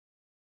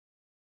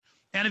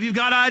And if you've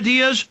got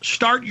ideas,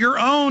 start your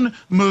own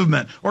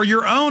movement or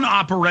your own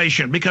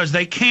operation, because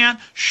they can't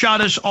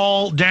shut us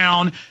all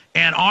down.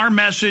 And our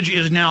message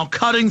is now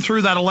cutting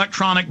through that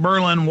electronic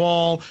Berlin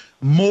Wall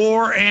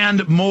more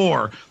and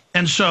more.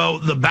 And so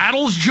the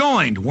battle's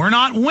joined. We're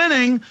not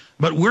winning,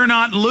 but we're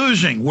not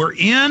losing. We're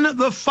in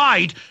the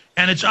fight,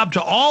 and it's up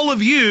to all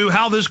of you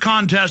how this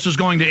contest is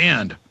going to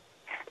end.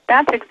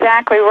 That's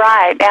exactly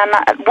right.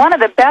 And one of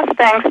the best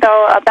things,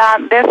 though,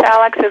 about this,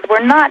 Alex, is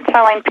we're not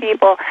telling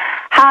people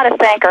how to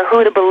think or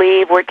who to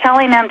believe. We're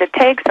telling them to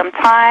take some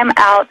time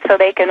out so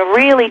they can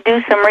really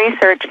do some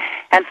research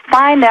and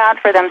find out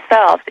for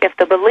themselves if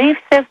the belief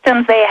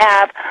systems they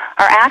have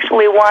are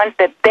actually ones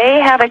that they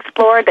have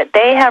explored, that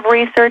they have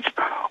researched,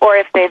 or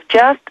if they've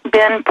just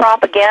been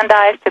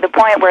propagandized to the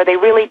point where they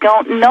really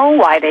don't know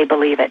why they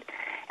believe it.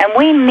 And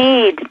we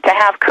need to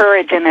have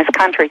courage in this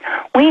country.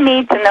 We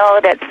need to know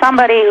that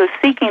somebody who's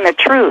seeking the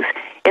truth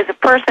is a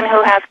person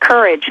who has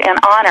courage and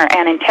honor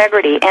and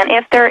integrity. And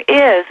if there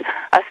is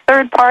a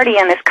third party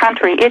in this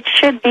country, it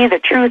should be the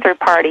truther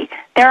party.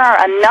 There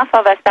are enough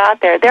of us out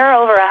there. There are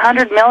over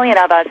 100 million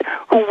of us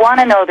who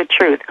want to know the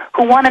truth,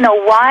 who want to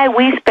know why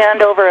we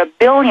spend over $1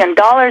 billion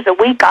a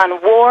week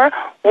on war,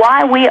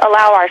 why we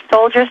allow our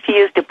soldiers to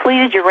use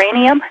depleted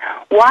uranium,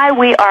 why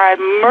we are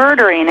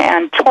murdering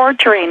and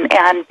torturing,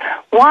 and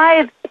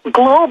why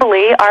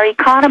globally our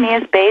economy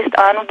is based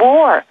on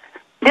war.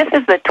 This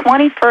is the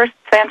 21st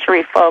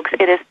century, folks.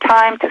 It is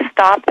time to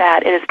stop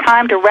that. It is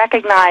time to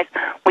recognize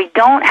we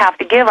don't have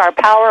to give our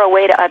power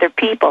away to other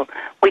people.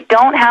 We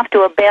don't have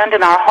to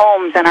abandon our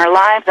homes and our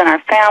lives and our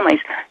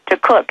families to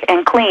cook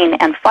and clean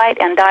and fight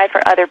and die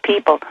for other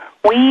people.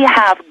 We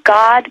have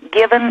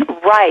God-given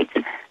rights.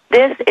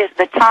 This is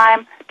the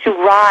time to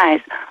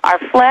rise. Our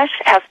flesh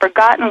has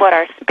forgotten what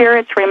our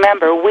spirits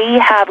remember. We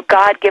have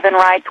God-given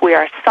rights. We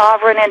are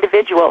sovereign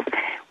individuals.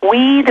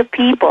 We, the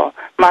people,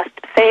 must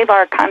save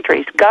our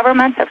countries.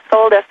 Governments have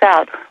sold us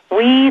out.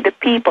 We, the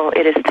people,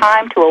 it is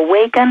time to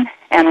awaken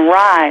and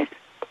rise.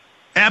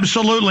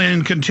 Absolutely,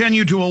 and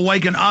continue to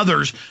awaken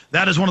others.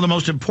 That is one of the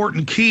most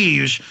important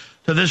keys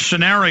to this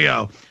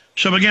scenario.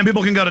 So again,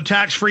 people can go to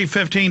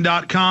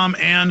taxfree15.com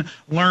and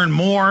learn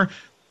more.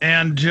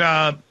 And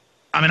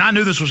I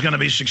knew this was going to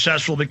be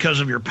successful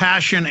because of your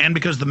passion and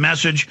because the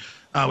message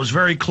was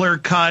very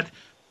clear-cut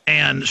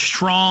and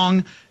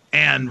strong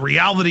and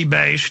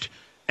reality-based.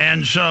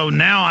 And so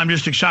now I'm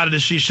just excited to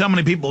see so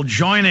many people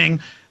joining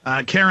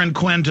Karen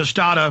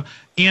Quinn-Tostado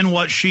in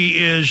what she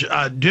is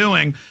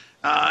doing.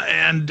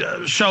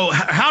 So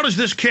how does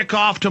this kick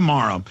off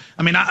tomorrow?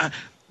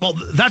 Well,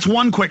 that's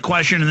one quick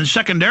question. And then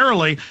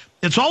secondarily,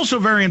 it's also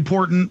very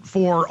important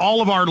for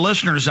all of our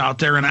listeners out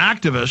there and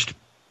activists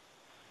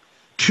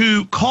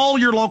to call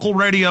your local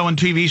radio and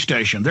TV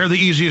station. They're the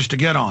easiest to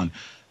get on.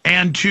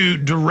 And to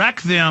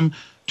direct them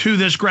to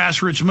this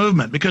grassroots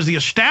movement, because the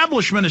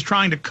establishment is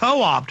trying to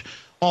co-opt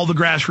all the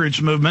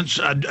grassroots movements.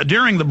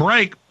 During the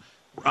break,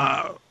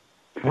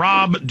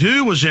 Rob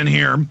Dew was in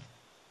here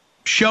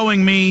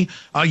showing me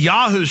a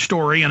Yahoo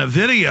story and a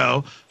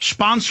video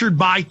sponsored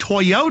by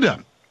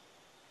Toyota,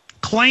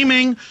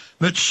 claiming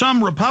that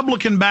some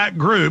Republican-backed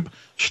group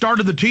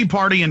started the Tea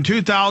Party in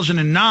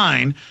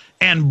 2009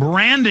 and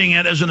branding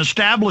it as an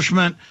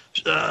establishment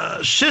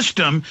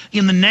system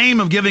in the name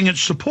of giving it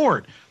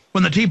support.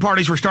 When the Tea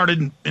Parties were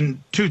started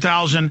in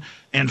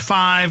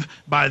 2005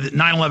 by the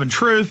 9/11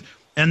 Truth,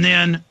 and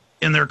then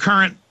in their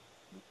current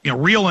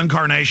real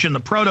incarnation, the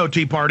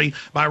Proto-Tea Party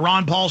by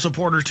Ron Paul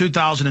supporters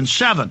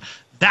 2007.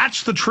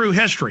 That's the true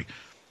history.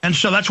 And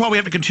so that's why we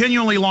have to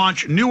continually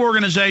launch new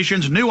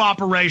organizations, new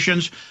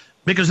operations,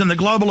 because then the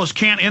globalists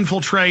can't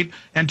infiltrate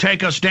and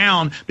take us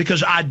down,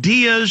 because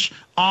ideas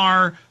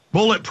are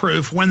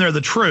bulletproof when they're the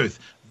truth.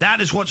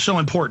 That is what's so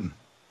important.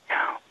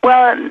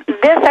 Well,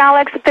 this,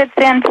 Alex, fits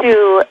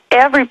into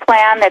every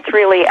plan that's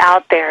really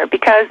out there,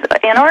 because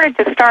in order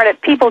to start it,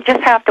 people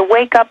just have to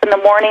wake up in the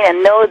morning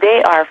and know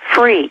they are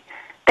free.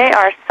 They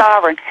are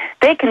sovereign.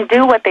 They can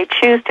do what they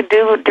choose to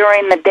do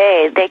during the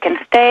day. They can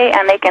stay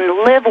and they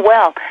can live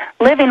well.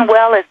 Living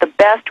well is the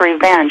best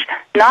revenge.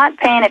 Not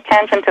paying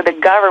attention to the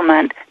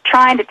government,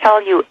 trying to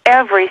tell you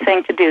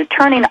everything to do,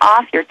 turning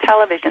off your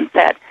television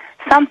set.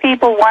 Some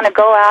people want to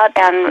go out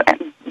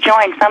and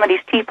join some of these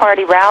Tea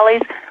Party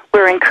rallies.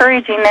 We're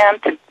encouraging them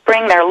to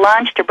bring their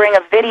lunch, to bring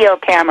a video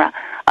camera.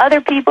 Other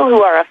people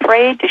who are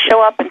afraid to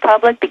show up in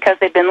public because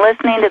they've been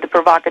listening to the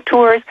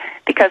provocateurs,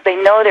 because they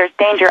know there's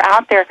danger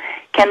out there,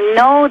 can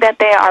know that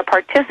they are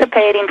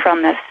participating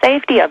from the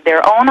safety of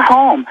their own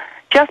home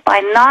just by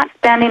not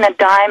spending a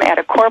dime at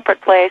a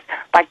corporate place,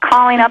 by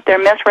calling up their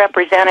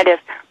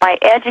misrepresentatives, by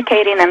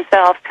educating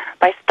themselves,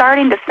 by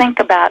starting to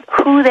think about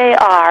who they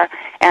are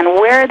and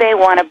where they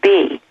want to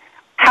be.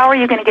 How are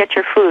you going to get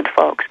your food,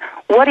 folks?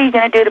 What are you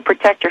going to do to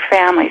protect your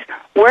families?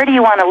 Where do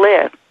you want to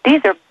live?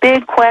 These are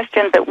big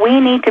questions that we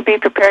need to be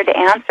prepared to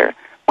answer.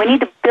 We need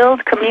to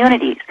build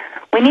communities.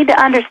 We need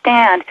to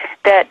understand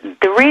that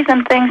the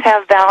reason things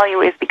have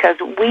value is because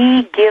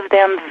we give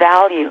them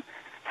value.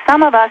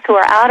 Some of us who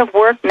are out of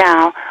work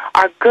now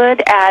are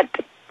good at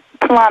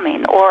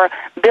plumbing or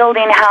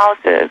building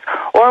houses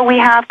or we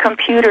have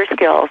computer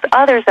skills.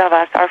 Others of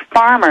us are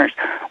farmers.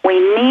 We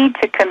need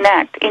to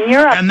connect. In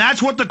Europe, and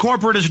that's what the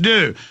corporatists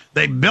do.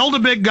 They build a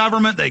big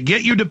government, they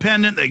get you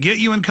dependent, they get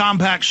you in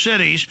compact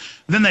cities,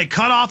 then they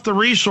cut off the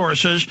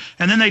resources,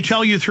 and then they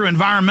tell you through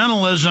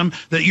environmentalism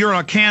that you're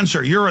a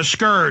cancer, you're a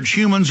scourge,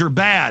 humans are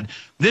bad.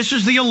 This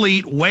is the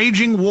elite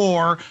waging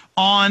war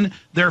on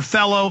their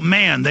fellow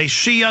man. They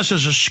see us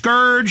as a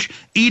scourge,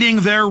 eating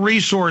their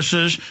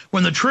resources,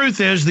 when the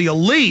truth is the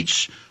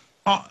elites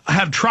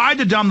have tried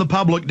to dumb the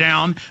public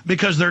down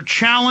because they're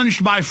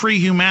challenged by free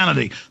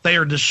humanity. They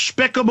are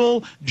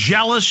despicable,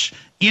 jealous,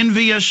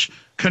 envious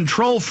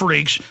control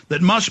freaks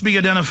that must be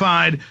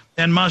identified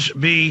and must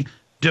be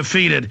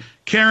defeated.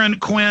 Karen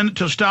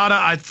Quinn-Tostado,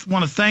 I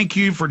want to thank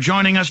you for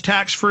joining us.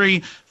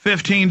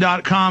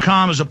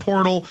 Taxfree15.com is a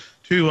portal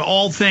to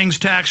all things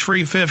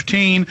Tax-Free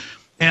 15.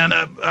 And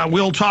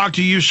we'll talk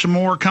to you some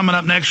more coming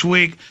up next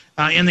week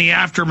in the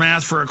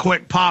aftermath for a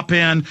quick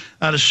pop-in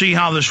to see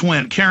how this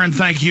went. Karen,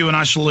 thank you, and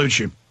I salute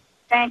you.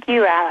 Thank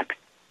you, Alex.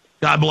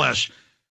 God bless.